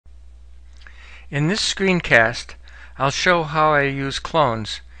In this screencast, I'll show how I use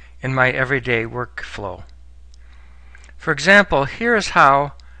clones in my everyday workflow. For example, here is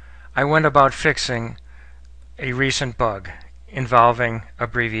how I went about fixing a recent bug involving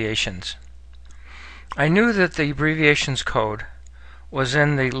abbreviations. I knew that the abbreviations code was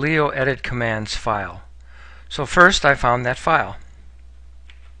in the Leo Edit Commands file. So first I found that file.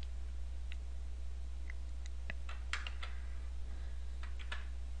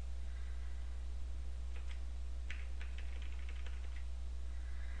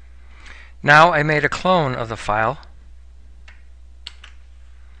 Now I made a clone of the file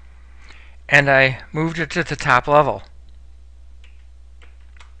and I moved it to the top level.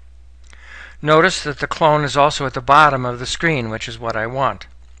 Notice that the clone is also at the bottom of the screen, which is what I want.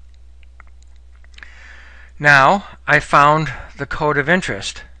 Now I found the code of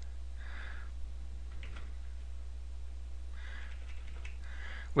interest.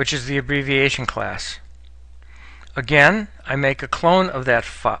 Which is the abbreviation class. Again, I make a clone of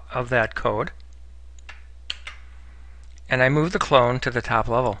that code and I move the clone to the top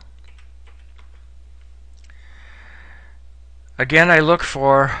level. Again, I look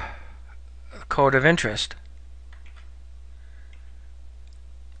for code of interest.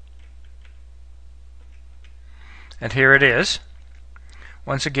 And here it is.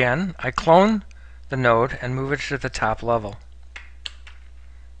 Once again, I clone the node and move it to the top level.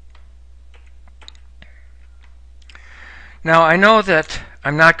 Now I know that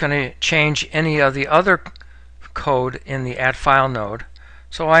I'm not going to change any of the other code in the add file node,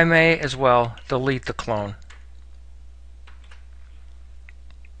 so I may as well delete the clone.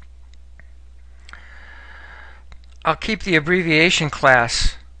 I'll keep the abbreviation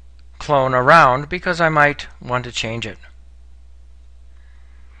class clone around because I might want to change it.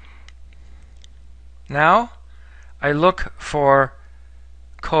 Now I look for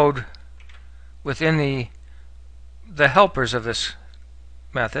code within the helpers of this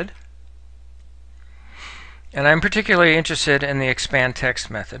method, and I'm particularly interested in the expand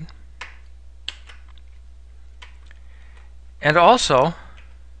text method, and also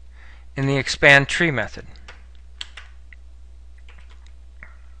in the expand tree method.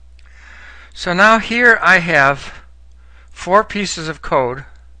 So now here I have 4 pieces of code,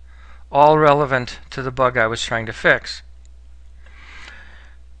 all relevant to the bug I was trying to fix.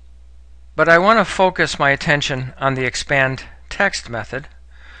 But I want to focus my attention on the expand text method,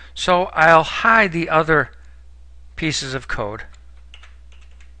 so I'll hide the other pieces of code.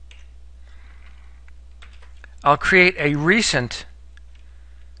 I'll create a recent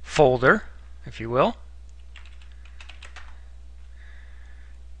folder, if you will,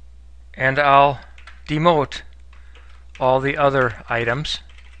 and I'll demote all the other items.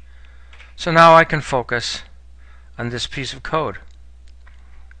 So now I can focus on this piece of code.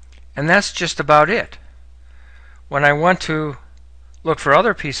 And that's just about it. When I want to look for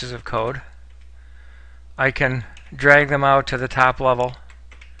other pieces of code, I can drag them out to the top level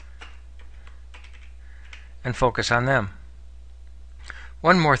and focus on them.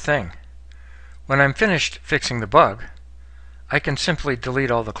 One more thing. When I'm finished fixing the bug, I can simply delete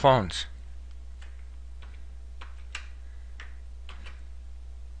all the clones.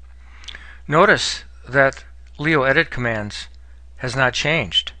 Notice that Leo Edit Commands has not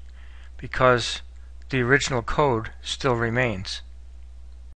changed because the original code still remains.